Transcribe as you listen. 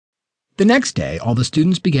The next day, all the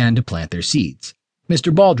students began to plant their seeds.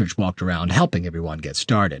 Mr. Baldridge walked around helping everyone get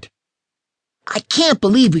started. "I can't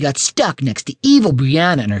believe we got stuck next to evil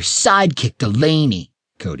Brianna and her sidekick Delaney,"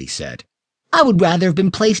 Cody said. "I would rather have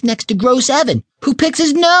been placed next to gross Evan, who picks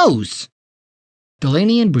his nose."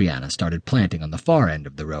 Delaney and Brianna started planting on the far end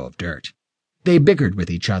of the row of dirt. They bickered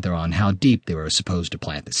with each other on how deep they were supposed to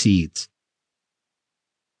plant the seeds.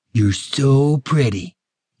 "You're so pretty.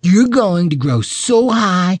 You're going to grow so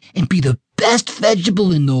high and be the best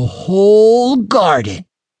vegetable in the whole garden."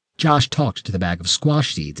 Josh talked to the bag of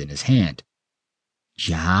squash seeds in his hand.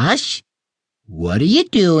 "Josh, what are you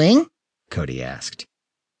doing?" Cody asked.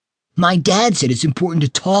 "My dad said it's important to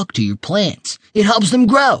talk to your plants. It helps them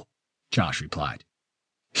grow," Josh replied.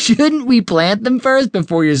 "Shouldn't we plant them first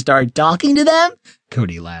before you start talking to them?"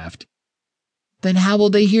 Cody laughed. "Then how will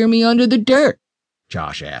they hear me under the dirt?"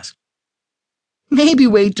 Josh asked. "Maybe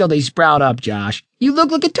wait till they sprout up, Josh. You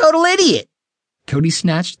look like a total idiot." Cody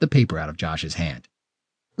snatched the paper out of Josh's hand.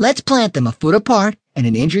 "Let's plant them a foot apart and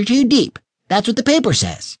an inch or two deep. That's what the paper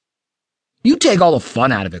says." "You take all the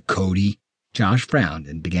fun out of it, Cody." Josh frowned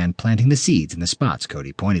and began planting the seeds in the spots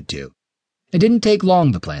Cody pointed to. It didn't take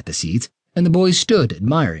long to plant the seeds, and the boys stood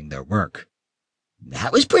admiring their work.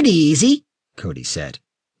 "That was pretty easy," Cody said.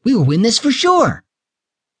 "We will win this for sure."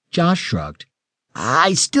 Josh shrugged.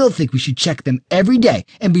 "I still think we should check them every day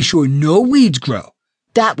and be sure no weeds grow.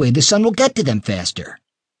 That way the sun will get to them faster."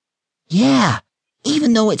 "Yeah,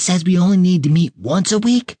 even though it says we only need to meet once a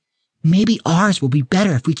week, maybe ours will be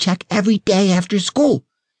better if we check every day after school.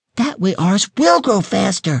 That way ours will grow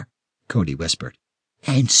faster," Cody whispered.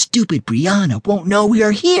 "And stupid Brianna won't know we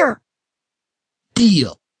are here."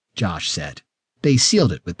 "Deal," Josh said. They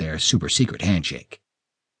sealed it with their super-secret handshake.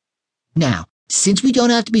 "Now, since we don't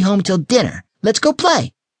have to be home till dinner, let's go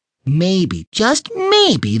play. Maybe, just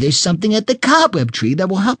maybe, there's something at the cobweb tree that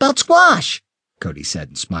will help out Squash," Cody said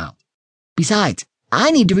and smiled. "Besides,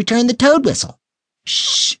 I need to return the toad whistle."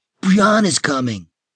 "Shh! Brianna's coming."